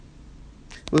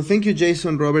Well, thank you,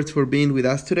 Jason Roberts, for being with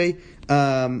us today.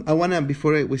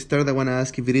 Before we start, I want to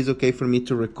ask if it is okay for me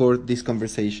to record this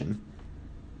conversation.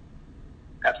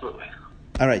 Absolutely.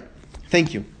 All right.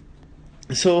 Thank you.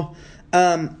 So,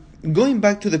 going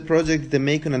back to the project, the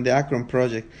Macon and the Akron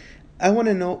project, I want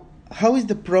to know, how is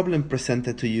the problem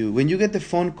presented to you when you get the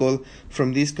phone call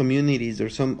from these communities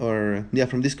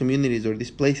from these communities or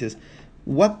these places?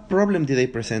 What problem did they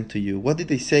present to you? What did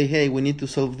they say? Hey, we need to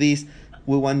solve this.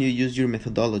 We want you to use your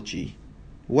methodology.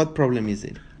 What problem is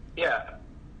it? Yeah.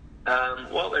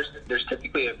 Well, there's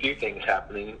typically a few things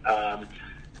happening.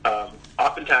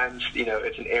 Oftentimes,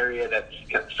 it's an area that's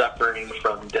kind of suffering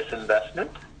from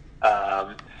disinvestment,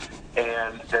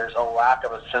 and there's a lack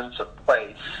of a sense of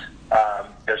place.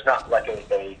 There's not like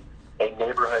a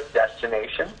neighborhood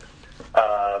destination.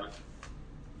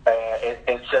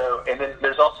 And then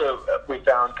there's also, we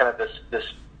found kind of this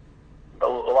a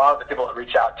lot of the people that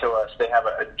reach out to us, they have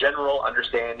a general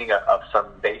understanding of some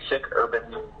basic urban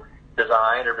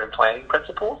design, urban planning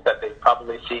principles that they've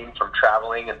probably seen from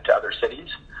traveling into other cities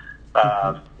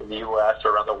in the U.S.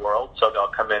 or around the world. So they'll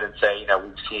come in and say,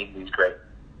 we've seen these great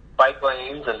bike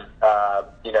lanes and,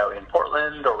 in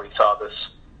Portland, or we saw this,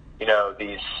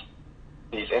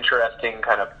 these interesting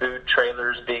kind of food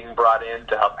trailers being brought in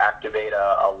to help activate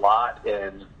a lot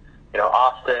in,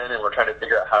 Austin, and we're trying to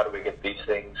figure out how do we get these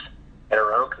things in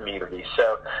our own community.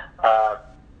 So I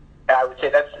would say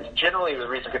that's generally the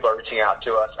reason people are reaching out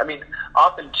to us. I mean,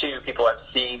 often, too, people have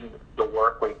seen the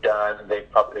work we've done. They've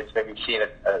maybe seen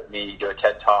me do a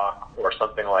TED Talk or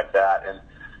something like that, and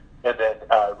then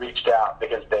reached out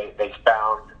because they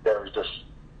found there was this,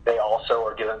 they also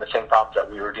are dealing with the same problems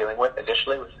that we were dealing with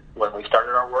initially when we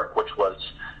started our work, which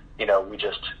was, we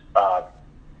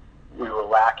were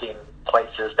lacking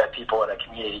places that people in a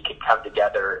community could come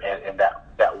together and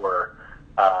that were,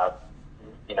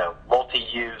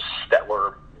 multi-use, that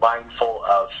were mindful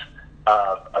of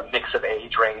a mix of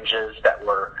age ranges, that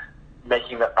were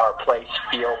making our place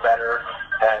feel better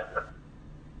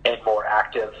and more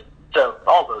active. So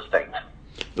all those things.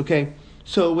 Okay.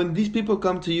 So when these people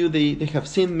come to you, they have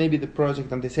seen maybe the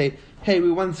project and they say, hey,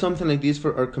 we want something like this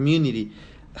for our community.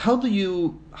 What do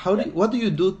you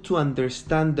do to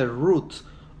understand the roots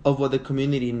of what the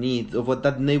community needs, of what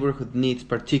that neighborhood needs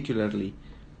particularly?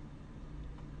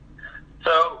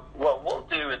 So what we'll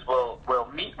do is we'll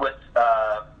meet with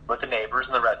the neighbors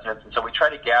and the residents, and so we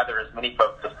try to gather as many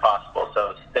folks as possible.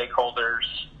 So stakeholders,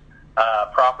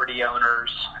 property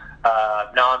owners,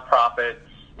 nonprofits,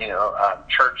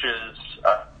 churches,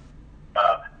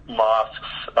 mosques,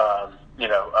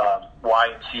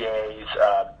 YMCA's,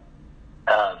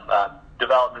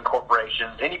 development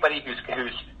corporations, anybody who's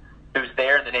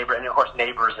there in the neighborhood, and of course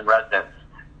neighbors and residents.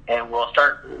 And we'll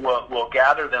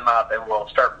gather them up and we'll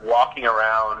start walking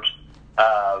around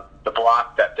the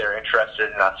block that they're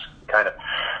interested in us kind of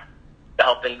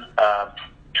helping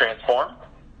transform.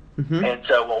 Mm-hmm. And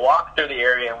so we'll walk through the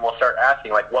area and we'll start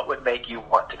asking, like, what would make you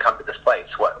want to come to this place?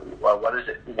 What is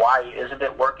it? Why isn't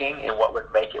it working? And what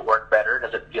would make it work better?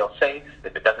 Does it feel safe?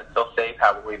 If it doesn't feel safe,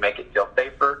 how will we make it feel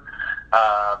safer?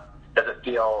 Does it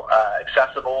feel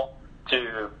accessible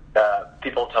to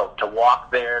people to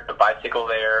walk there, to bicycle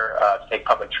there, to take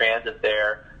public transit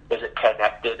there? Is it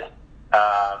connected,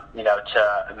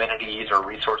 to amenities or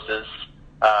resources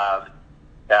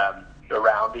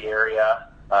around the area?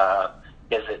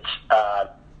 Does it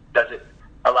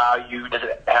allow you? Does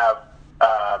it have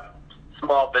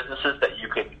small businesses that you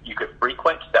could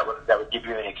frequent that would give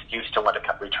you an excuse to want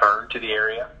to return to the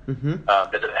area? Mm-hmm.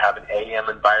 Does it have an AM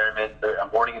environment, a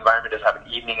morning environment? Does it have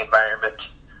an evening environment?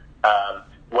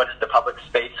 What does the public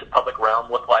space, public realm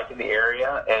look like in the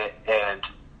area, and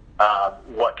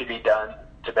what could be done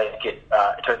to make it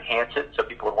to enhance it so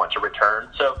people would want to return?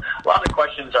 So a lot of the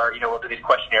questions are, we'll do these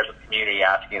questionnaires with the community,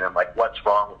 asking them, like, what's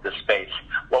wrong with this space?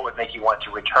 What would make you want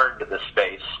to return to this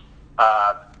space?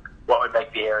 What would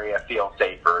make the area feel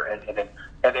safer? And then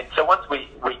so once we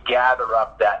gather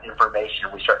up that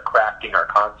information, we start crafting our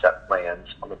concept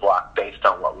plans on the block based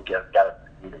on what we gather from the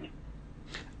community.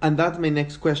 And that's my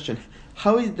next question.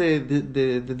 How is the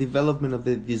development of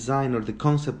the design or the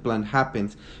concept plan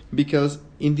happens? Because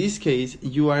in this case,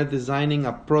 you are designing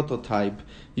a prototype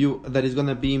that is going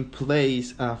to be in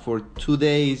place for 2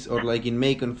 days, or like in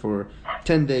Macon for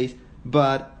 10 days,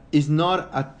 but it's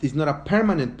not a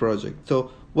permanent project.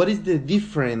 So what is the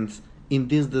difference in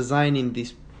this design, in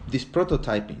this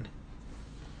prototyping?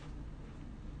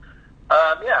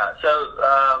 So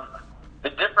the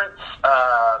difference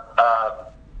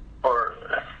for...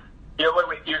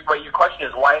 what your question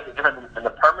is, why is it different than the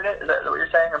permanent? Is that what you're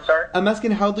saying? I'm sorry? I'm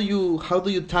asking, how do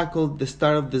you tackle the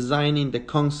start of designing the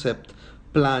concept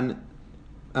plan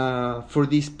for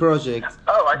this project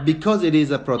because it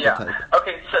is a prototype? Yeah.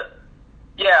 Okay.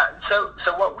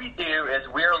 So what we do is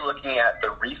we're looking at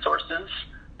the resources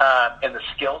and the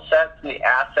skill sets and the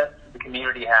assets the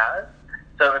community has.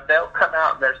 So if they'll come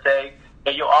out and they're saying,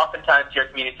 you'll oftentimes hear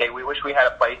community say, we wish we had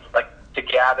a place like to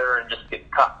gather and just get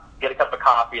a cup of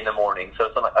coffee in the morning. So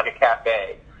it's like a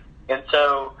cafe. And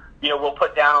so, we'll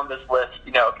put down on this list,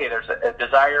 okay, there's a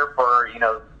desire for,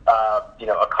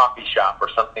 a coffee shop or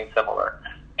something similar.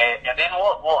 And then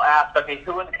we'll ask, okay,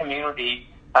 who in the community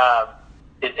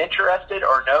is interested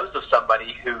or knows of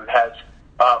somebody who has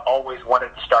always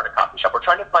wanted to start a coffee shop. We're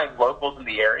trying to find locals in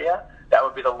the area that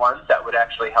would be the ones that would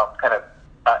actually help kind of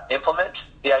implement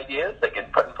the ideas that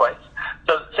get put in place.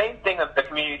 So the same thing if the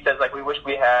community says, like, we wish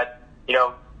we had,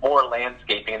 more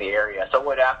landscaping in the area. So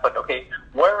we'd ask, like, okay,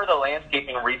 where are the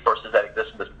landscaping resources that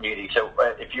exist in this community? So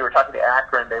if you were talking to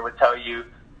Akron, they would tell you,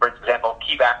 for example,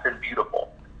 Keep Akron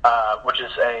Beautiful, which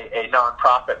is a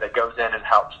nonprofit that goes in and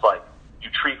helps, like, do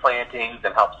tree plantings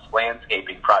and helps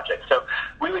landscaping projects. So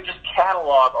we would just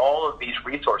catalog all of these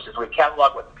resources. We'd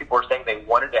catalog what people were saying they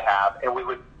wanted to have, and we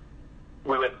would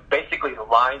basically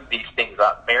line these things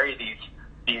up, marry these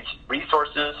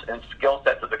resources and skill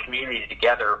sets of the community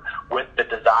together with the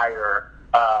desire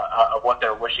of what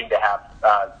they're wishing to have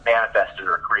manifested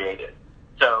or created.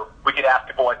 So we could ask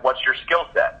people, like, what's your skill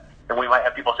set? And we might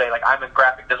have people say, like, I'm a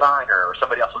graphic designer, or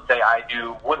somebody else would say, I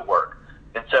do woodwork.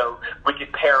 And so we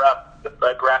could pair up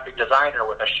a graphic designer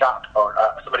with a shop, or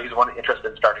somebody who's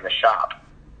interested in starting a shop.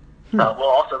 We'll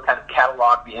also kind of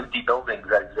catalog the empty buildings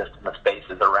that exist in the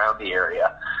spaces around the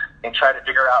area and try to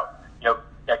figure out,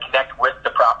 connect with the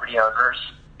property owners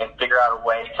and figure out a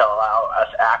way to allow us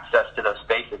access to those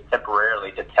spaces temporarily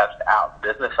to test out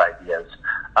business ideas.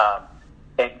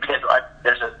 And because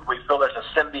we feel there's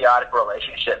a symbiotic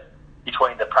relationship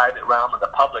between the private realm and the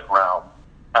public realm.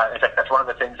 In fact, that's one of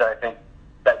the things that I think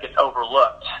that gets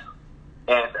overlooked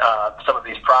in some of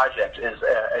these projects is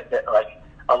like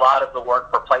a lot of the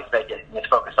work for placemaking is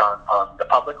focused on the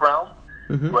public realm.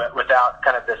 Mm-hmm. Without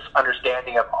kind of this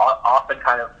understanding of often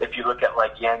kind of, if you look at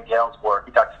like Jan Gale's work,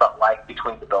 he talks about life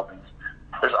between the buildings.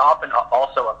 There's often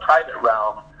also a private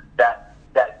realm that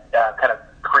kind of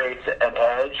creates an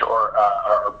edge or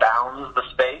bounds the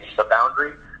space, a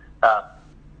boundary.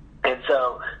 And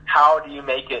so how do you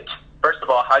make it, first of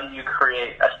all, how do you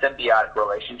create a symbiotic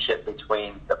relationship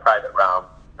between the private realm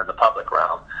and the public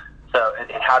realm? So, and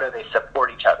how do they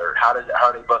support each other? How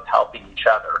are they both helping each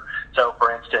other? So,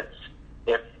 for instance,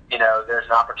 if, there's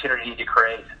an opportunity to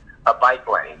create a bike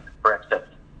lane, for instance,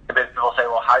 and people say,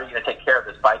 well, how are you going to take care of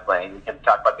this bike lane? You can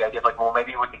talk about the idea of like, well,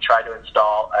 maybe we can try to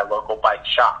install a local bike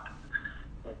shop.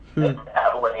 And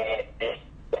that way it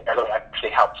actually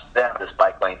helps them, this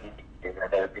bike lane,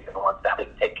 and they would be the ones that can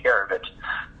take care of it.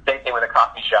 Same thing with a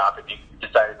coffee shop. If you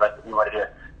decided like you wanted to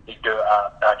do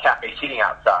a cafe seating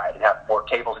outside and have more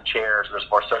tables and chairs, and there's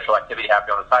more social activity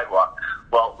happening on the sidewalk,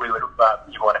 well, we would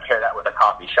you want to pair that with a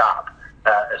coffee shop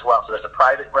as well. So there's a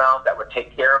private realm that would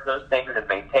take care of those things and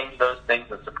maintain those things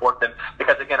and support them,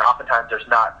 because again, oftentimes there's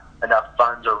not enough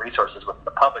funds or resources within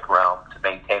the public realm to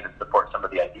maintain and support some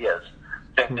of the ideas.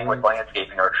 Same thing with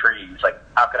landscaping or trees. Like,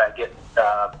 how could I get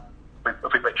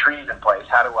if we put trees in place,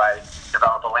 how do I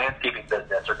develop a landscaping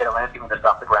business or get a landscaping business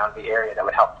off the ground in the area that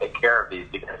would help take care of these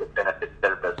because it benefits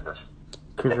their business?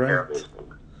 Correct. Take care of these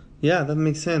things. Yeah, that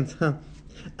makes sense. Huh?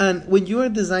 And when you are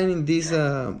designing this,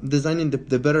 designing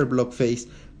the Better Block phase,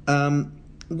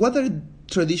 what are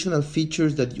traditional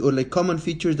features or like common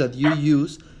features that you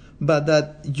use, but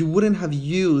that you wouldn't have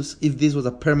used if this was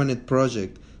a permanent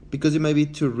project because it might be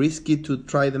too risky to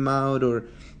try them out or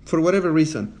for whatever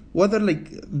reason? What are like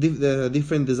the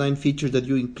different design features that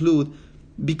you include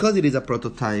because it is a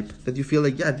prototype that you feel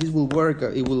like, yeah, this will work,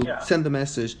 it will send the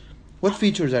message? What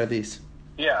features are these?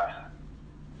 Yeah.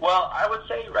 Well, I would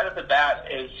say right off the bat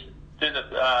is through the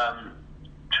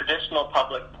traditional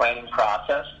public planning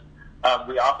process,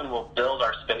 we often will build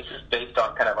our spaces based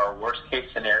on kind of our worst case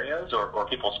scenarios or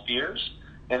people's fears.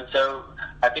 And so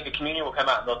I think the community will come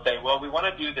out and they'll say, well, we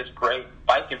want to do this great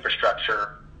bike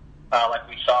infrastructure like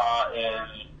we saw in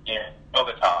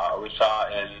Bogota or we saw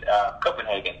in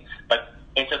Copenhagen.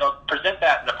 And so they'll present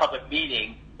that in a public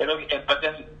meeting, but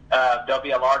then there'll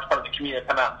be a large part of the community that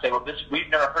come out and say, well, we've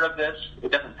never heard of this.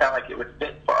 It doesn't sound like it would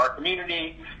fit for our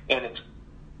community, and it's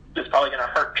probably going to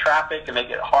hurt traffic and make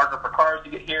it harder for cars to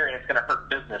get here, and it's going to hurt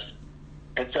business.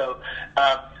 And so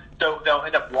they'll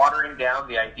end up watering down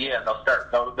the idea, and they'll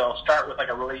start with like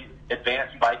a really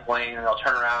advanced bike lane, and they'll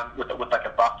turn around with like a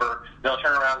buffer. They'll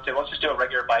turn around and say, well, let's just do a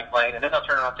regular bike lane, and then they'll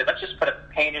turn around and say, let's just put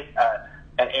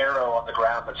an arrow on the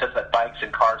ground that says that bikes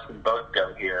and cars can both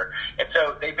go here. And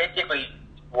so they basically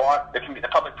the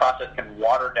public process can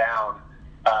water down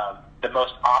the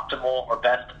most optimal or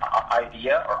best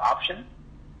idea or option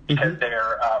because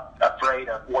they're afraid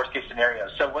of worst case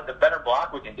scenarios. So what the better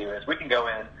block we can do is we can go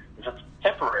in, if it's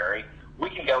temporary, we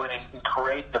can go in and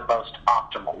create the most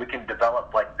optimal. We can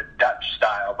develop like the Dutch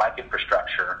style bike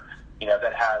infrastructure,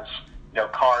 that has,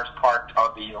 cars parked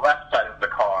on the left side of the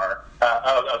car,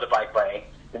 of the bike lane.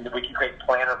 And we can create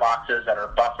planter boxes that are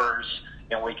buffers,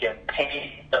 and we can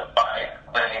paint the bike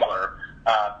lane color,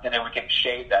 and then we can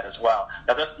shade that as well.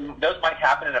 Now, those might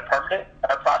happen in a permanent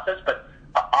process, but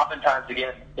oftentimes,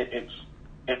 again,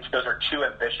 those are too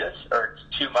ambitious or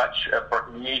it's too much for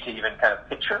me to even kind of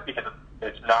picture because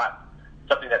it's not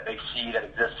something that they see that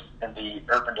exists in the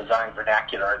urban design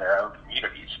vernacular in their own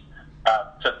communities.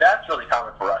 So that's really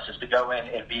common for us, is to go in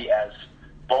and be as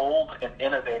bold and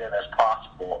innovative as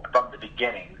possible from the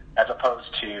beginning, as opposed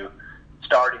to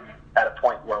starting at a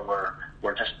point where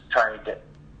we're just trying to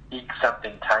eke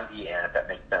something tiny in, if that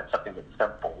makes sense, something that's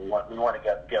simple. We want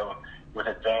to go with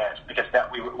advanced, because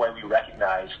that way we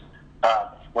recognize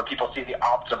when people see the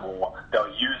optimal, they'll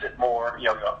use it more.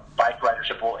 Bike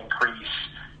ridership will increase.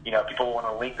 People want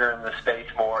to linger in the space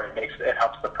more. It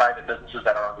helps the private businesses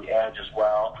that are on the edge as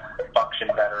well function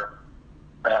better.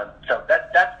 So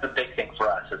that's the big thing for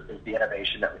us is the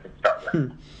innovation that we can start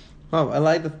with. Wow, I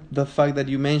like the fact that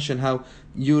you mentioned how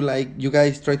you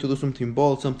guys try to do something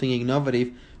bold, something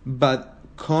innovative, but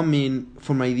coming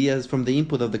from ideas from the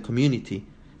input of the community.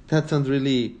 That sounds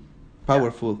really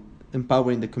powerful,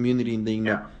 empowering the community in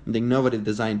the innovative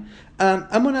design.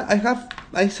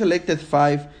 I selected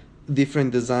 5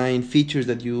 different design features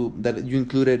that you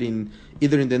included in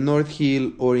either in the North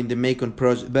Hill or in the Macon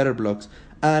project Better Blocks.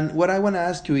 And what I want to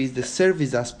ask you is the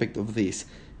service aspect of this.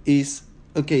 Is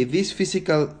this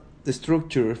physical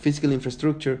structure, physical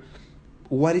infrastructure,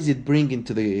 what is it bringing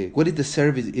what is the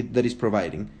service that is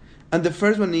providing? And the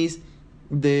first one is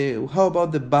how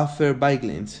about the buffer bike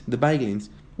lanes, the bike lanes?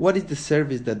 What is the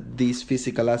service that this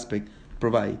physical aspect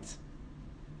provides?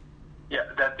 Yeah,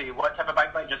 what type of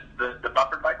bike lane? Just the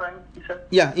buffered bike lane, you said?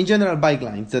 Yeah, in general, bike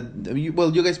lanes.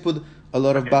 You guys put a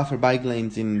lot of buffer bike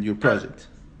lanes in your project.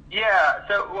 Yeah,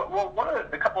 so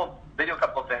they do a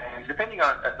couple of things depending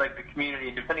on like the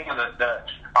community, depending on the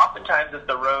oftentimes if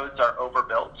the roads are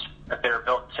overbuilt, if they're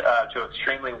built to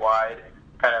extremely wide,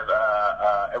 kind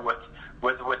of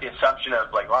with the assumption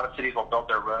of like a lot of cities will build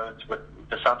their roads with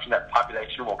the assumption that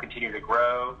population will continue to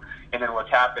grow, and then what's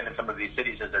happened in some of these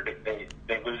cities is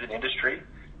they lose an industry,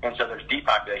 and so there's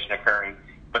depopulation occurring.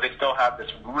 But they still have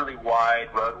this really wide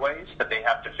roadways that they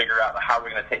have to figure out how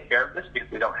we're going to take care of this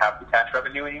because we don't have the tax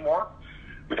revenue anymore.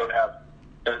 We don't have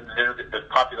the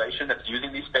population that's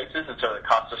using these spaces, and so it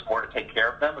costs us more to take care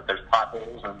of them if there's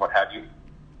potholes and what have you.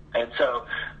 And so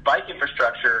bike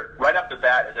infrastructure, right off the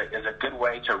bat, is a good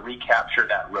way to recapture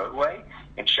that roadway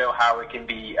and show how it can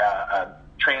be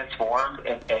transformed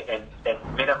and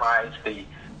minimize the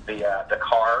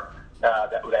car.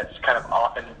 That's kind of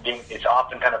often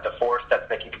kind of the force that's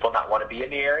making people not want to be in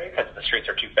the area because the streets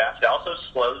are too fast. It also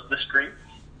slows the streets,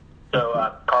 so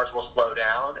cars will slow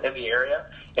down in the area,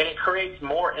 and it creates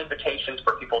more invitations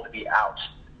for people to be out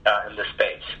in the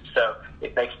space. So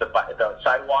it makes the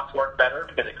sidewalks work better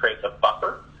because it creates a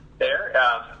buffer there.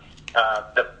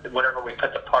 Whenever we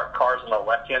put the parked cars on the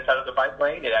left-hand side of the bike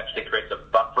lane, it actually creates a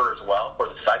buffer as well for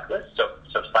the cyclists,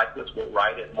 so cyclists will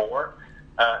ride it more.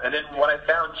 And then what I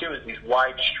found, too, is these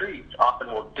wide streets often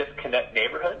will disconnect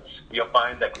neighborhoods. You'll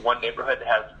find that one neighborhood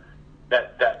has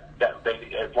that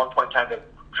they, at one point in time,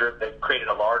 they've created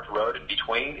a large road in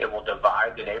between. It will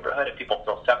divide the neighborhood, and people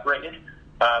feel separated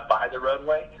by the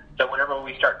roadway. So whenever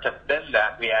we start to thin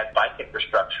that, we add bike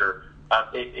infrastructure,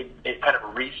 it kind of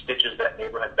restitches that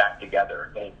neighborhood back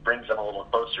together, and it brings them a little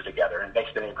closer together, and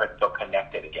makes the neighborhood feel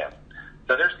connected again.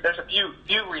 So there's a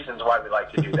few reasons why we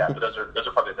like to do that, but those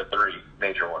are probably the 3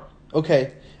 major ones.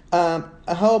 Okay.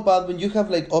 How about when you have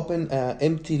like open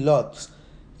empty lots?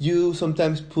 You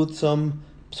sometimes put some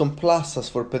plazas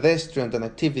for pedestrians and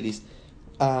activities,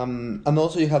 and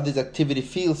also you have this activity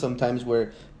field sometimes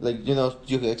where like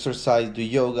you exercise, do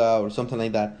yoga or something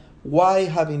like that. Why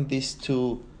having these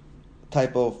 2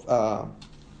 type of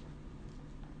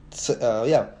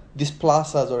these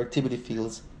plazas or activity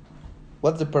fields?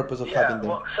 What's the purpose of having them?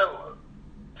 Well,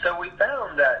 so we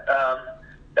found that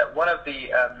that one of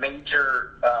the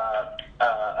major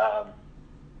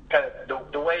kind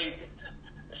of the way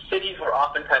cities were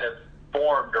often kind of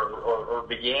formed or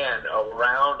began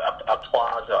around a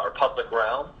plaza or public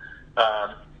realm.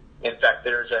 In fact,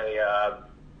 there's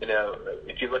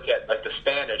if you look at like the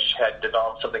Spanish had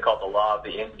developed something called the Law of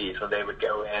the Indies when they would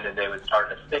go in and they would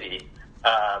start a city.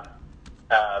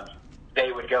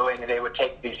 they would go in and they would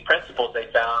take these principles they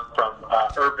found from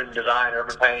urban design,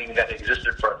 urban planning that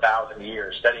existed for 1,000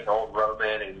 years, studying old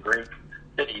Roman and Greek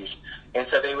cities. And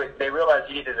so they realized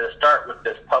you needed to start with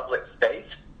this public space,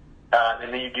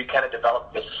 and then you do kind of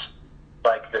develop this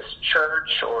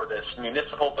church or this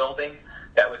municipal building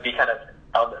that would be kind of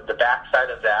on the backside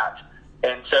of that.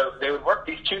 And so they would work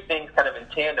these two things kind of in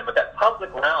tandem, but that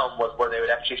public realm was where they would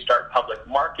actually start public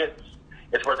markets.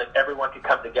 It's where everyone could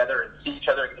come together and see each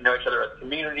other, know each other as a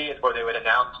community. It's where they would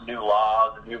announce new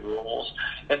laws and new rules.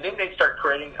 And then they'd start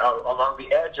creating, along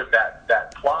the edge of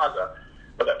that plaza,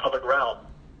 or that public realm,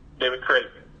 they would create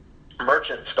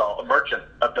merchant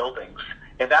buildings.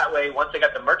 And that way, once they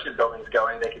got the merchant buildings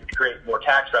going, they could create more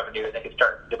tax revenue, and they could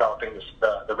start developing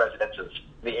the residences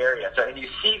in the area. So, and you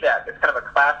see that. It's kind of a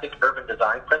classic urban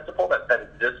design principle that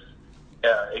exists.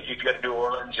 If you go to New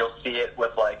Orleans, you'll see it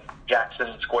with like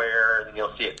Jackson Square, and then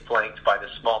you'll see it flanked by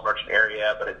this small merchant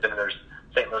area, but then there's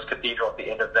St. Louis Cathedral at the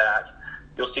end of that.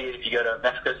 You'll see it if you go to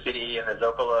Mexico City and the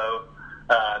Zocalo,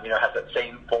 has that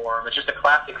same form. It's just a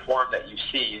classic form that you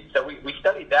see. So we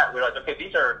studied that. We realized, okay,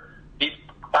 these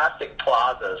classic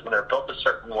plazas, when they're built a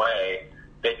certain way,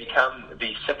 they become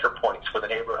the center points for the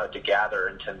neighborhood to gather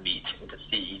and to meet and to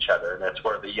see each other. And that's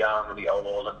where the young and the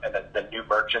old and the new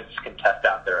merchants can test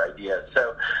out their ideas.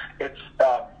 So it's,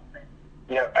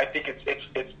 I think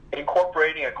it's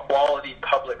incorporating a quality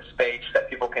public space that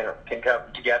people can come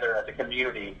together as a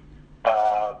community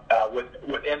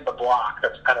within the block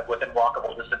that's kind of within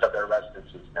walkable distance of their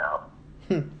residences now.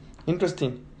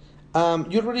 Interesting.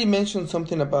 You already mentioned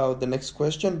something about the next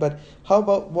question, but how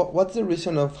about what's the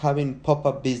reason of having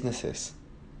pop-up businesses?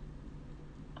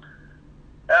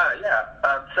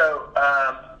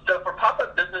 So for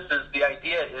pop-up businesses, the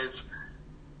idea is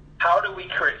how do we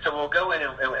create? So we'll go in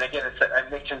and again, I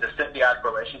mentioned the symbiotic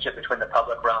relationship between the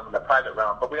public realm and the private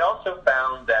realm, but we also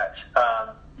found that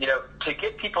to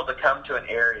get people to come to an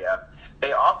area,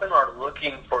 they often are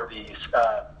looking for these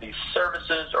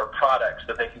services or products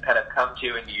that they can kind of come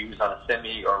to and use on a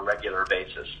semi or regular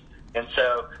basis. And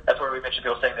so that's where we mentioned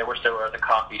people saying they wish there was a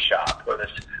coffee shop or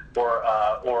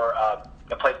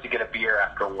a place to get a beer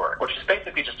after work, which is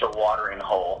basically just a watering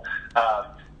hole.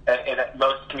 And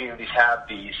most communities have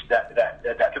these that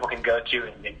people can go to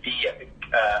and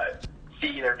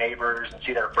see their neighbors and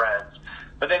see their friends.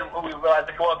 But then we realized,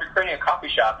 if you're creating a coffee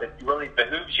shop, it really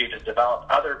behooves you to develop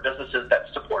other businesses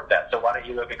that support that. So why don't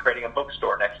you look at creating a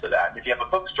bookstore next to that? And if you have a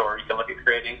bookstore, you can look at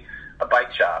creating a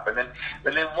bike shop. And then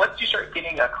once you start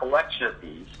getting a collection of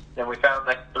these, and we found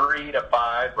like 3 to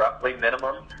 5 roughly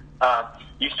minimum,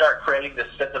 you start creating this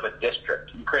sense of a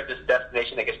district. You create this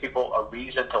destination that gives people a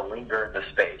reason to linger in the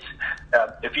space.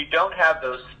 If you don't have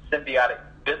those symbiotic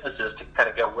businesses to kind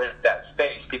of go with that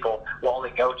space, people will only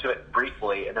go to it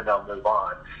briefly and then they'll move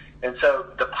on. And so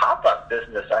the pop-up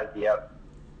business idea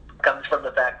comes from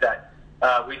the fact that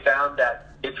we found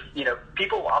that it's,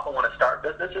 people often want to start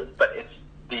businesses, but it's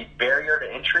the barrier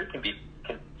to entry can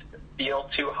feel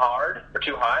too hard or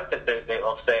too high, because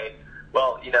they'll say,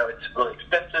 well, it's really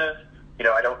expensive.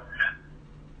 I don't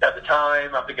have the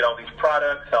time. I have to get all these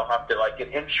products. I'll have to get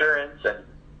insurance and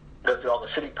go through all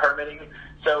the city permitting.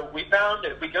 So we found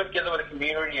if we go together with a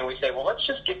community and we say, well, let's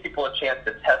just give people a chance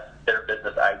to test their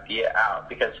business idea out,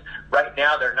 because right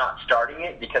now they're not starting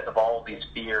it because of all of these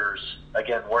fears,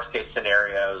 again, worst case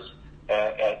scenarios,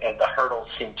 and the hurdles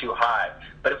seem too high.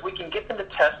 But if we can get them to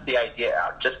test the idea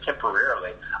out just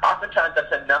temporarily, oftentimes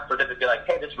that's enough for them to be like,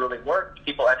 hey, this really worked.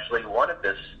 People actually wanted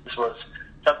this. This was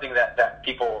something that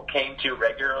people came to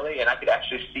regularly, and I could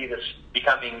actually see this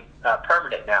becoming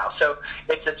permanent now. So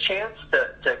it's a chance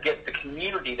to get the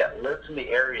community that lives in the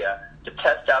area to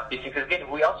test out these things. Because again,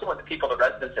 we also want the people, the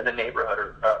residents in the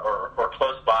neighborhood or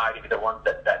close by, to be the ones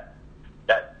that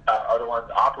are the ones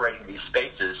operating these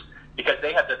spaces, because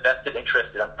they have the vested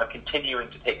interest of continuing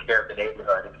to take care of the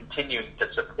neighborhood and continuing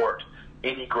to support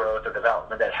any growth or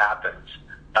development that happens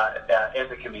in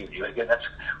the community. Again,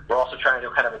 we're also trying to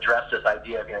kind of address this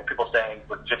idea of people saying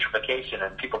with gentrification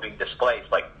and people being displaced,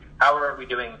 how are we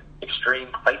doing extreme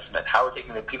placement? How are we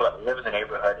taking the people that live in the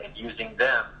neighborhood and using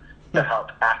them to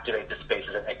help activate the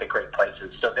spaces and make the great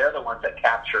places? So they're the ones that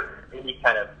capture any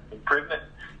kind of improvement,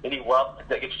 any wealth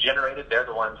that gets generated. They're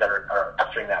the ones that are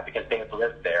capturing that because they have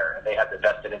lived there and they have the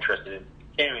vested interest in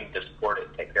continuing to support it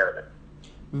and take care of it.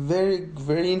 Very,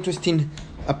 very interesting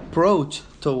approach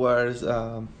towards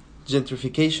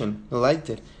gentrification. I liked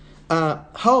it.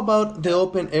 How about the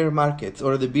open air markets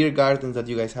or the beer gardens that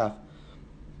you guys have?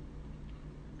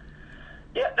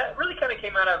 Yeah, that really kind of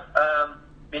came out of,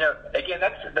 again,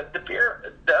 that's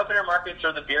the open air markets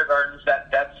or the beer gardens.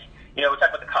 we talked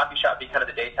about the coffee shop being kind of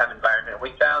the daytime environment.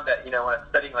 We found that, when I was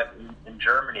studying like in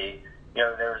Germany,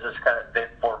 there was this kind of,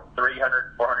 for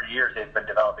 300, 400 years, they've been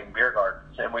developing beer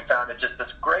gardens. And we found it's just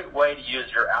this great way to use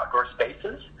your outdoor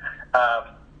spaces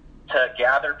to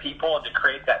gather people and to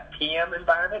create that PM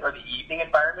environment or the evening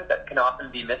environment that can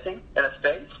often be missing in a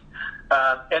space.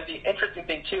 And the interesting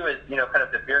thing, too, is, kind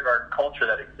of the beer garden culture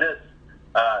that exists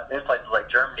in places like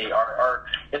Germany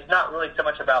it's not really so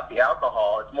much about the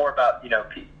alcohol. It's more about,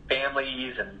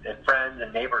 families and friends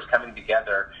and neighbors coming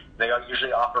together. They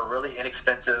usually offer really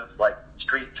inexpensive, like,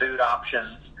 street food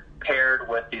options paired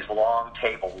with these long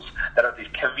tables that are these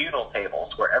communal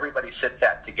tables where everybody sits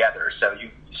at together. So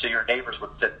your neighbors would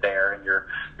sit there and your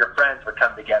friends would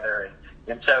come together,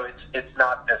 and so it's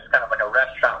not this kind of like a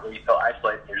restaurant where you feel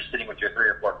isolated and you're just sitting with your 3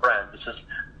 or 4 friends.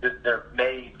 They're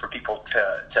made for people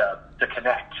to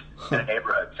connect in a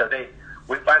neighborhood. So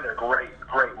we find they're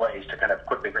great ways to kind of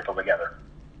quickly bring people together.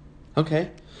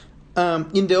 Okay.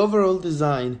 In the overall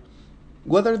design,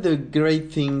 what are the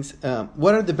great things,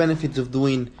 what are the benefits of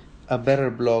doing a better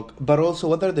block, but also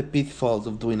what are the pitfalls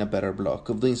of doing a better block,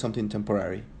 of doing something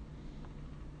temporary?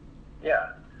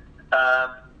 Yeah.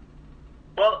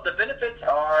 Well, the benefits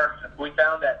are, we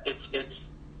found that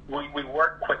we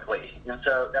work quickly. And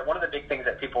so that one of the big things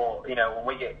that people, when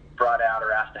we get brought out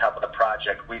or asked to help with a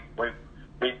project, we've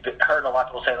heard a lot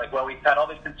of people say, like, well, we've had all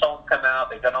these consultants come out,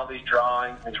 they've done all these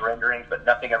drawings, these renderings, but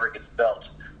nothing ever gets built.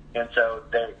 And so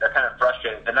they're kind of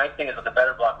frustrated. The nice thing is with the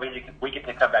Better Block, we get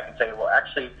to come back and say, well,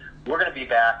 actually, we're going to be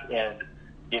back in,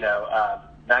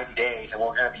 90 days, and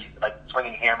we're going to be, like,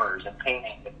 swinging hammers and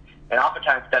painting. And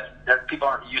oftentimes people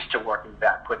aren't used to working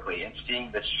that quickly and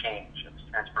seeing this change and this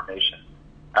transformation.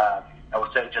 I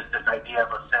would say just this idea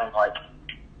of us saying, like,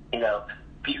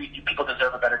 people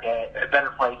deserve a better day, a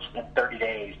better place in 30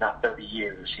 days, not 30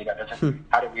 years.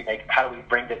 How do we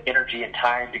bring the energy and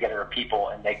time together of people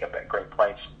and make a great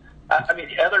place?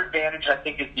 The other advantage, I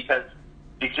think, is because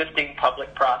the existing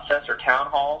public process or town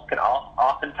halls can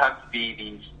oftentimes be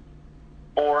these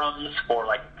forums for,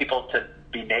 like, people to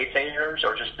be naysayers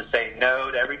or just to say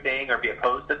no to everything or be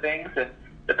opposed to things. And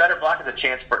the Better Block is a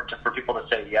chance for people to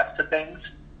say yes to things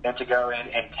and to go in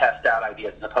and test out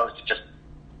ideas as opposed to just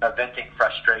venting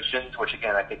frustrations, which,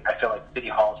 again, I feel like city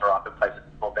halls are often places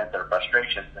people vent their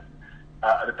frustrations. And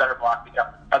the Better Block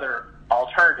becomes another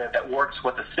alternative that works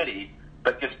with the city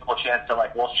but gives people a chance to,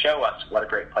 like, well, show us what a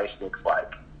great place looks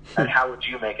like and how would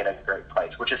you make it a great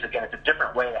place, which is, again, it's a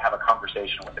different way to have a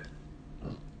conversation with it.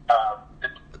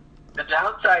 The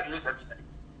downside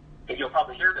is, you'll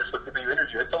probably hear this with the new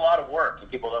interview, it's a lot of work,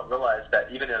 and people don't realize that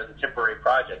even as a temporary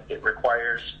project, it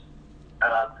requires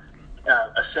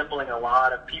assembling a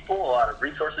lot of people, a lot of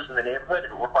resources in the neighborhood.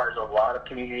 It requires a lot of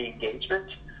community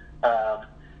engagement.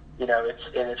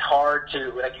 It's hard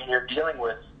to, like, when you're dealing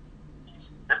with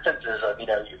distances of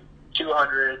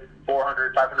 200,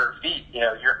 400, 500 feet.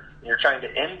 You're trying to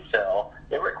infill.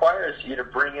 It requires you to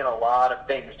bring in a lot of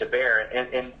things to bear,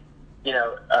 and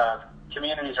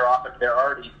communities are often, they're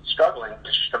already struggling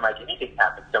to make anything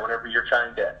happen. So whenever you're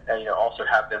trying to also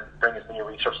have them bring as many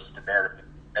resources to bear,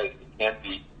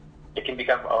 it can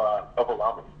become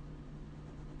overwhelming.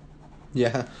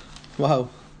 Yeah, wow.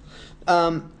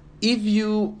 If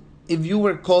you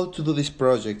were called to do this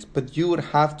project, but you would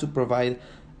have to provide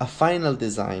a final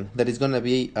design that is going to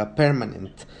be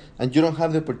permanent, and you don't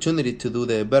have the opportunity to do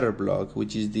the Better Block,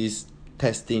 which is this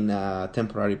testing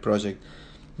temporary project,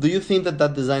 do you think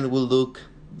that design will look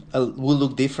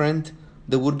different?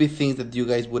 There would be things that you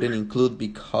guys wouldn't include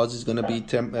because it's going to be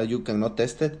you cannot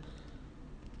test it?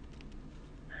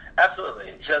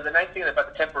 Absolutely. So the nice thing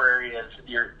about the temporary is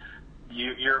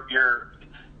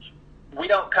we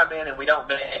don't come in and we don't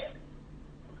make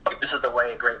this is the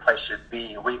way a great place should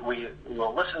be. We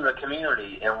will listen to the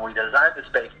community and we design the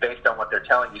space based on what they're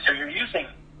telling you. So you're using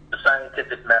the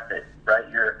scientific method, right?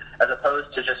 As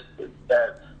opposed to just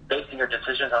basing your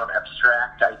decisions on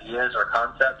abstract ideas or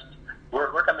concepts.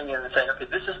 We're coming in and saying, okay,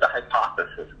 this is the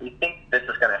hypothesis. We think this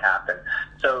is going to happen.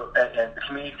 So, and the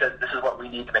community says this is what we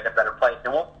need to make a better place.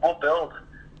 And we'll build,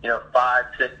 5,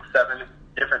 6, 7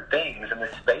 different things in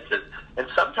these spaces. And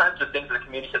sometimes the things the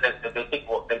community says that they think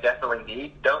they definitely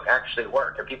need don't actually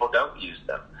work, or people don't use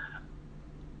them.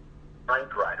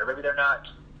 Right, or maybe they're not.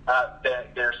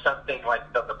 There's something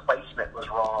like the placement was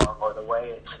wrong, or the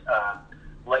way it's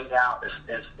laid out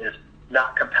is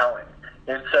not compelling.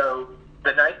 And so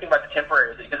the nice thing about the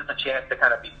temporary is it gives us a chance to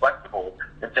kind of be flexible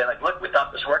and say, like, look, we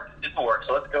thought this worked, it didn't work,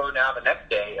 so let's go now the next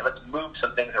day and let's move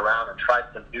some things around and try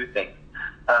some new things,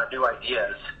 new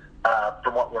ideas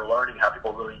from what we're learning, how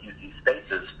people really use these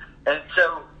spaces. And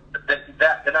so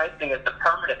the nice thing is the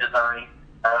permanent design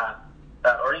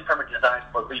or any permanent design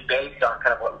will be based on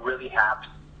kind of what really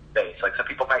happens in space. Like some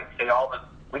people might say,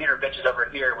 we need our benches over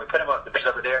here, we put them on the benches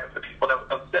over there, but people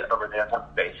don't sit over there in one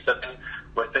space. So then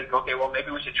we'll think, okay, well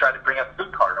maybe we should try to bring up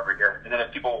food cart over here, and then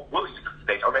if people will use the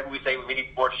space, or maybe we say we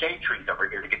need more shade trees over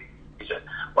here to get it.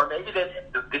 Or maybe this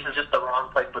is just the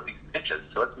wrong place with these benches,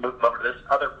 so let's move them over to this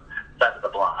other side of the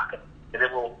block. And then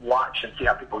we'll watch and see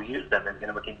how people use them, and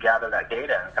then we can gather that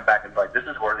data and come back and be like, this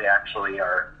is where they actually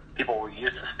are. People will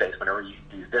use the space whenever you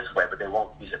use this way, but they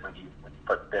won't use it when you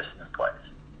put this in place.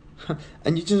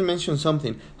 And you just mentioned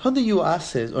something. How do you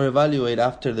assess or evaluate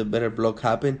after the Better Block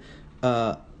happened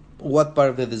what part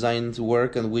of the designs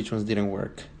work and which ones didn't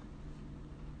work?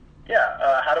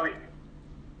 Yeah,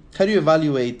 how do you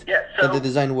evaluate that the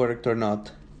design worked or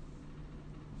not?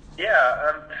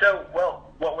 Yeah,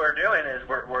 what we're doing is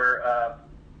we're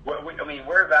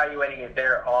evaluating it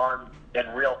there in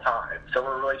real time. So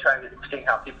we're really trying to see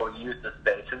how people use the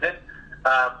space, and then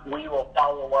we will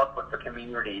follow up with the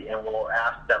community and we'll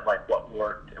ask them like what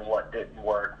worked and what didn't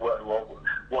work.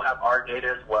 We'll have our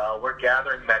data as well. We're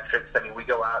gathering metrics. I mean, we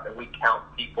go out and we count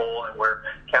people, and we're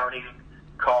counting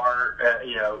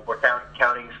we're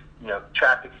counting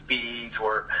traffic speeds.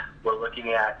 We're looking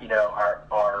at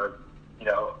our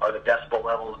are the decibel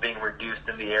levels being reduced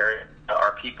in the area?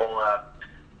 Are people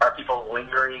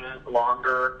lingering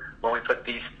longer when we put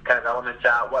these kind of elements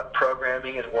out? What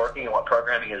programming is working and what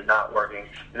programming is not working?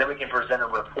 And then we can present a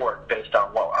report based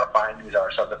on what our findings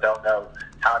are, so that they'll know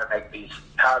how to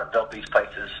build these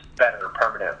places better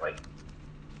permanently.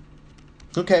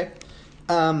 Okay.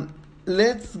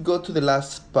 Let's go to the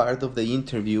last part of the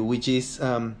interview, which is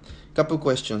a couple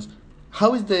questions.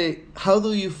 How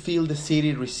do you feel the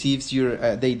city receives your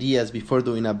the ideas before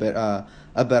doing a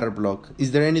Better Block?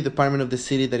 Is there any department of the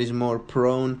city that is more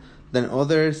prone than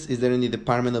others? Is there any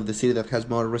department of the city that has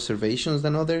more reservations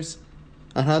than others?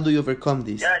 And how do you overcome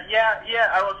this?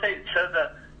 Yeah. I will say, so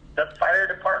the fire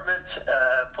department,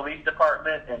 police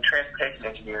department, and transportation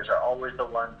engineers are always the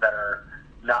ones that are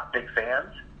not big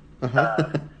fans.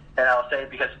 And I'll say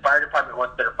because fire department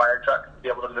wants their fire trucks to be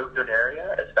able to move to an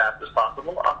area as fast as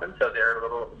possible often, so they're a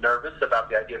little nervous about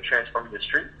the idea of transforming the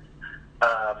streets.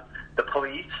 The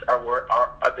police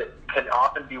can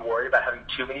often be worried about having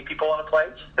too many people in a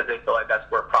place because they feel like that's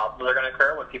where problems are going to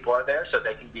occur when people are there, so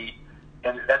they can be,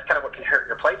 and that's kind of what can hurt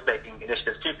your placemaking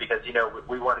initiatives too, because what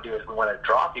we want to do is we want to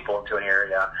draw people into an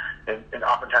area, and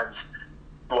oftentimes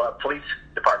police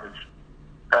departments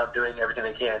doing everything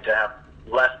they can to have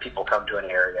less people come to an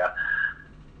area.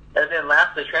 And then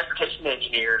lastly, transportation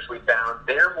engineers, we found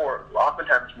they're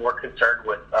oftentimes more concerned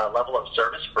with level of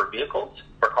service for vehicles,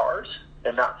 for cars,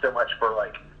 and not so much for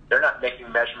they're not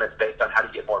making measurements based on how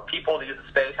to get more people to use the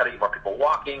space, how to get more people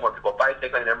walking, more people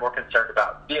bicycling. They're more concerned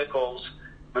about vehicles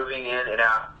moving in and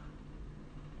out,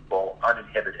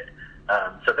 uninhibited.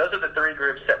 So those are the three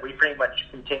groups that we pretty much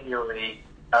continually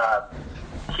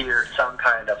hear some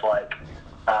kind of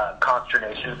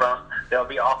consternation from. They'll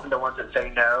be often the ones that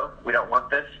say, no, we don't want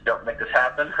this, don't make this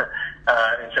happen.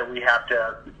 And so we have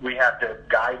to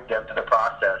guide them to the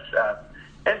process.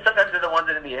 And sometimes they're the ones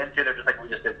that in the end too, they're just like, we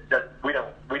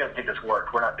don't think this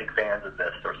worked. We're not big fans of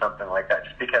this or something like that.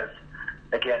 Just because,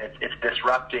 again, it's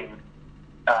disrupting.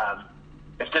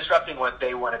 It's disrupting what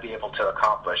they want to be able to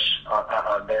accomplish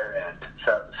on their end.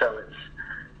 So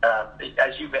it's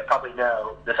as you probably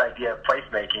know, this idea of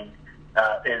placemaking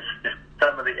is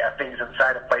some of the things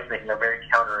inside of placemaking are very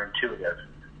counterintuitive,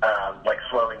 like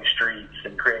slowing streets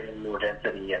and creating more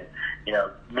density, and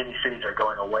many cities are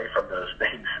going away from those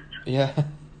things. Yeah,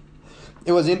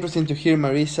 it was interesting to hear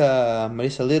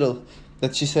Marisa Little,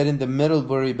 that she said in the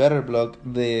Middlebury Better Block,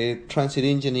 the transit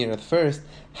engineer at first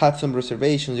had some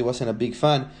reservations. He wasn't a big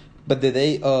fan, but the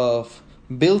day of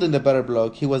building the Better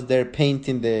Block, he was there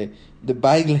painting the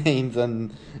bike lanes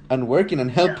and working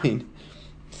and helping. Yeah.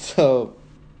 So.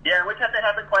 Yeah, which has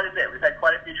happened quite a bit. We've had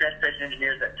quite a few transportation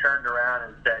engineers that turned around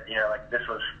and said, this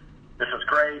was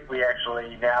great. We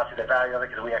actually now see the value of it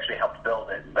because we actually helped build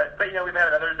it. But we've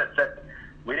had others that said,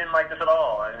 we didn't like this at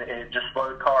all, and it just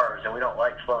slowed cars, and we don't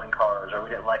like slowing cars, or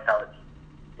we didn't like how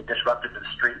it disrupted the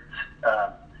streets,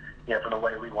 from the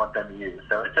way we want them to use.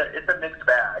 So it's a mixed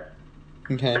bag.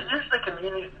 Okay. There's usually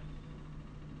community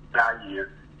value.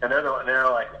 And they're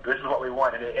like, this is what we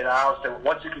want. And I also,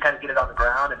 once you can kind of get it on the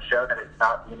ground and show that it's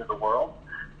not the end of the world,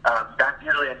 that's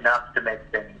usually enough to make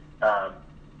things,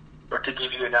 or to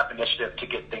give you enough initiative to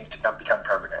get things to become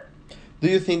permanent. Do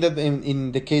you think that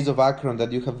in the case of Akron,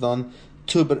 that you have done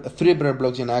 3 Better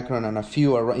Blocks in Akron and a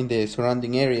few in the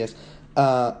surrounding areas,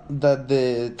 that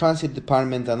the transit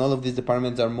department and all of these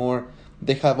departments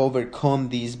they have overcome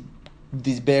these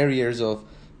barriers of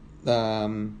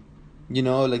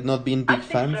Like not being big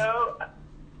fans?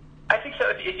 I think so.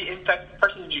 In fact, the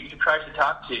person you try to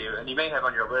talk to, and you may have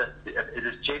on your list,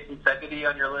 is Jason Segedy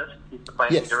on your list? He's the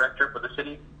planning director for the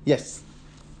city? Yes.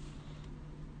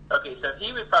 Okay, so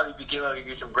he would probably be able to give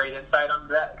you some great insight on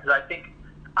that, because I think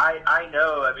I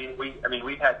know.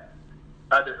 We've had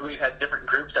different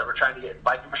groups that were trying to get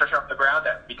bike infrastructure off the ground.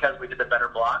 That because we did the Better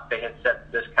Block, they had said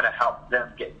this kind of helped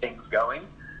them get things going.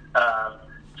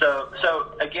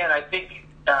 So again, I think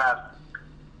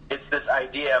it's this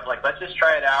idea of like, let's just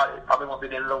try it out. It probably won't be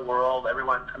the end of the world.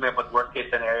 Everyone's coming up with worst case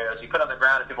scenarios. You put it on the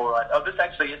ground, and people realize, oh, this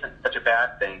actually isn't such a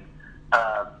bad thing.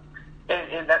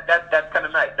 And that's kind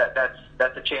of nice.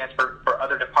 That's a chance for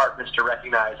other departments to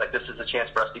recognize, like, this is a chance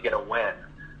for us to get a win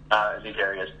in these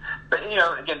areas. But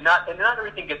again, not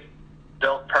everything gets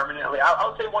built permanently.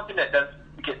 I'll say one thing that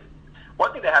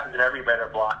happens in every Better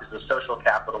Block is the social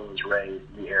capital is raised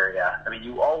in the area. I mean,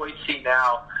 you always see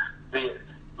now the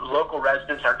local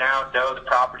residents know the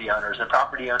property owners, and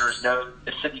property owners know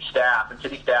the city staff, and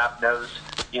city staff knows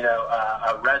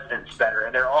residents better,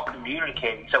 and they're all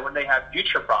communicating. So when they have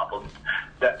future problems,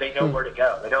 that they know where to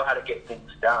go, they know how to get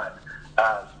things done.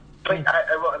 Because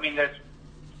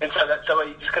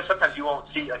sometimes you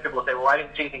won't see, like, people will say, well, I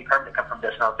didn't see anything permanent come from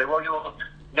this, and I'll say, well,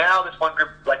 now this one group,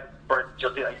 like,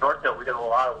 you'll see, like Northville, we did a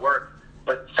lot of work,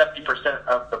 but 70%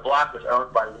 of the block was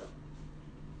owned by,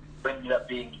 ended up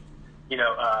being,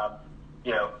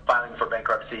 filing for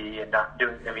bankruptcy and not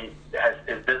doing.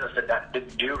 His business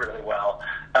didn't do really well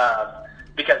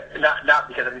because not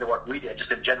because of the work we did.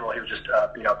 Just in general, he was just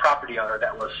a property owner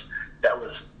that was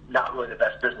not really the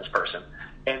best business person.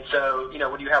 And so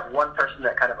when you have one person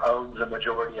that kind of owns the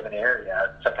majority of an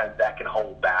area, sometimes that can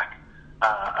hold back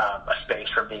a space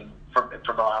from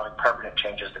allowing permanent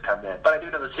changes to come in. But I do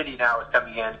know the city now is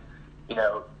coming in.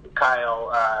 Kyle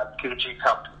Kikuchi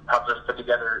helped us put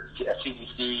together a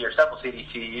CDC or several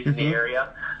CDCs in the area,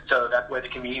 so that way the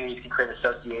communities can create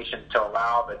associations to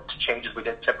allow the changes we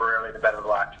did temporarily in the Better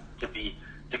Block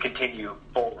to continue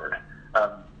forward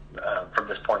from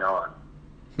this point on.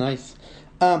 Nice.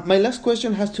 My last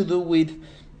question has to do with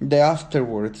the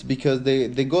afterwards, because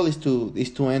the goal is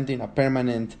to end in a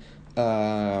permanent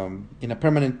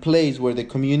place where the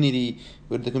community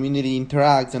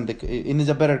interacts and is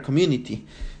a better community.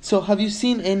 So have you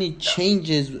seen any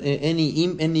changes,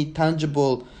 any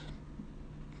tangible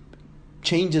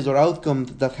changes or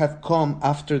outcomes that have come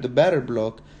after the Better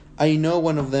Block? I know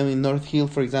one of them in North Hill,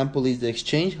 for example, is the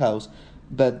Exchange House,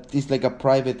 that is like a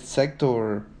private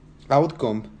sector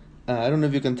outcome. I don't know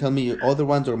if you can tell me other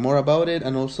ones or more about it,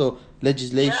 and also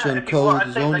legislation,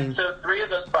 code, zoning. So 3 of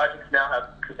those projects now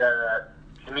have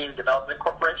community development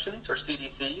corporations, or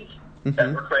CDCs,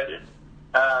 that were created.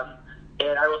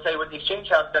 And I will say with the Exchange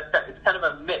House, it's kind of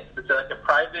a mix. It's like a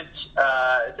private,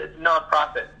 it's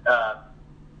nonprofit,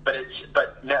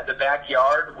 but now the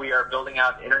backyard, we are building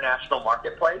out an international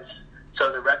marketplace.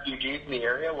 So the refugees in the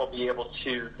area will be able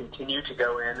to continue to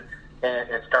go in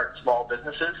and start small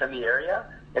businesses in the area.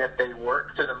 And if they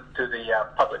work to the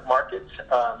public markets,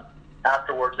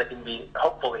 afterwards they can be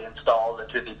hopefully installed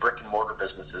into the brick and mortar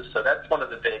businesses. So that's one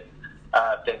of the big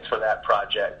things for that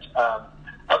project.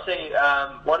 I'll say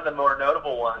one of the more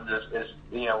notable ones is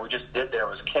we just did there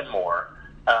was Kenmore,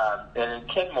 and in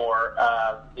Kenmore,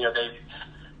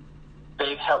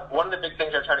 they've helped. One of the big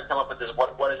things they're trying to come up with is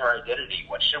what is our identity?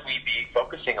 What should we be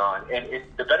focusing on? And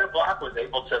the Better Block was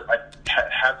able to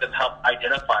have them help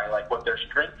identify what their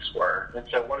strengths were. And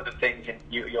so one of the things, and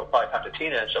you'll probably talk to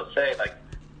Tina, and she'll say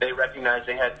they recognized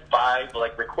they had 5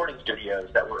 recording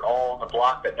studios that were all on the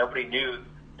block that nobody knew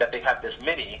that they had this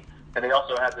many. And they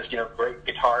also had this great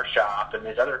guitar shop and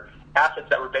these other assets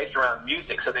that were based around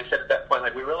music. So they said at that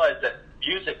point, we realized that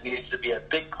music needs to be a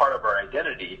big part of our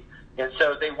identity. And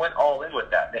so they went all in with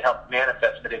that. They helped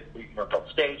manifest it. We built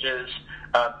stages.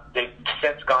 They've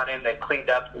since gone in. They've cleaned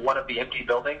up one of the empty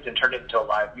buildings and turned it into a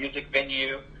live music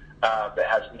venue that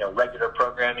has regular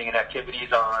programming and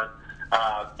activities on.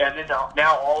 And then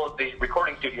now all of the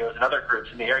recording studios and other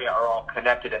groups in the area are all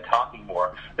connected and talking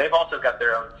more. They've also got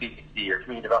their own CDC, or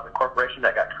Community Development Corporation,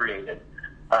 that got created.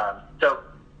 So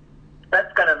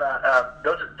that's kind of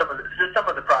those are some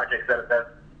of the projects that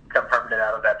come permanent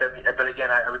out of that. But again,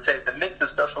 I would say the mix of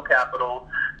social capital.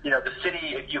 The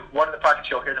city. One of the projects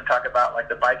you'll hear them talk about, like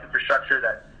the bike infrastructure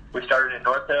that we started in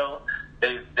North Hill.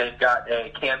 They've got a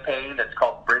campaign that's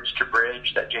called Bridge to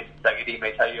Bridge that Jason Segedy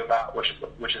may tell you about, which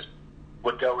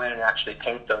would go in and actually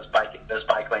paint those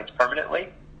bike lanes permanently.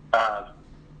 I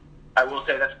will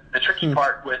say that's the tricky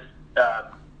part with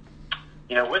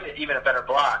with even a Better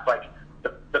Block.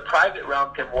 The private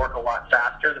realm can work a lot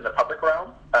faster than the public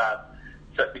realm.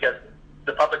 So because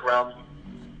the public realm,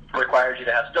 requires you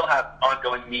to still have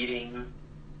ongoing meetings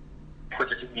with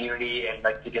the community and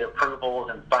like to get approvals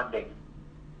and funding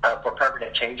for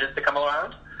permanent changes to come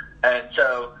around. And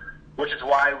so, which is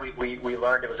why we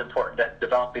learned it was important to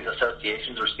develop these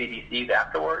associations or CDCs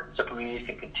afterwards, so communities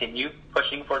can continue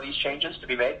pushing for these changes to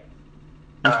be made.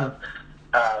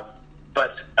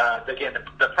 But again,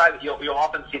 the private, you'll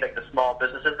often see like the small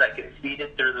businesses that get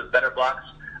seeded through the better blocks.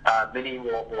 Many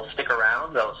will stick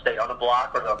around. They'll stay on the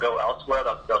block, or they'll go elsewhere.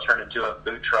 They'll turn into a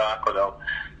food truck, or they'll,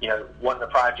 one of the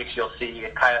projects you'll see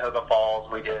in Cuyahoga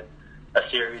Falls, we did a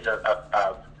series of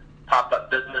pop-up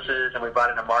businesses, and we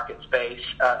brought in a market space,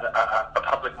 a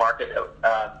public market,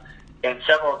 and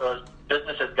several of those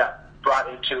businesses got brought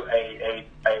into a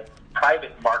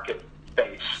private market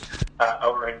space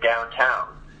over in downtown.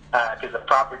 Because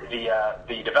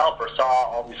the developer saw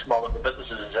all these small local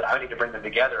businesses and said, I need to bring them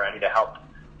together. I need to help,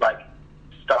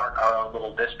 start our own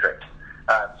little district.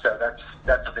 So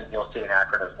that's something you'll see in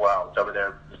Akron as well. It's over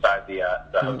there beside the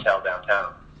hotel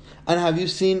downtown. And have you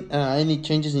seen any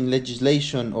changes in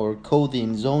legislation or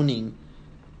coding, zoning?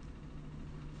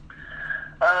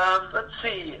 Let's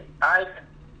see.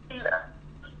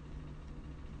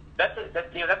 That's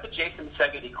a Jason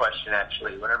Segedy question,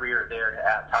 actually. Whenever you're there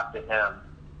to talk to him.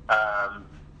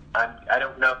 I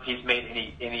don't know if he's made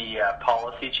any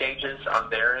policy changes on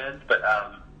their end, but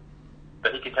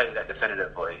he can tell you that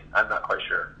definitively. I'm not quite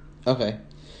sure. Okay.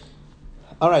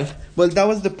 All right. Well, that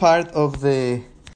was the part of the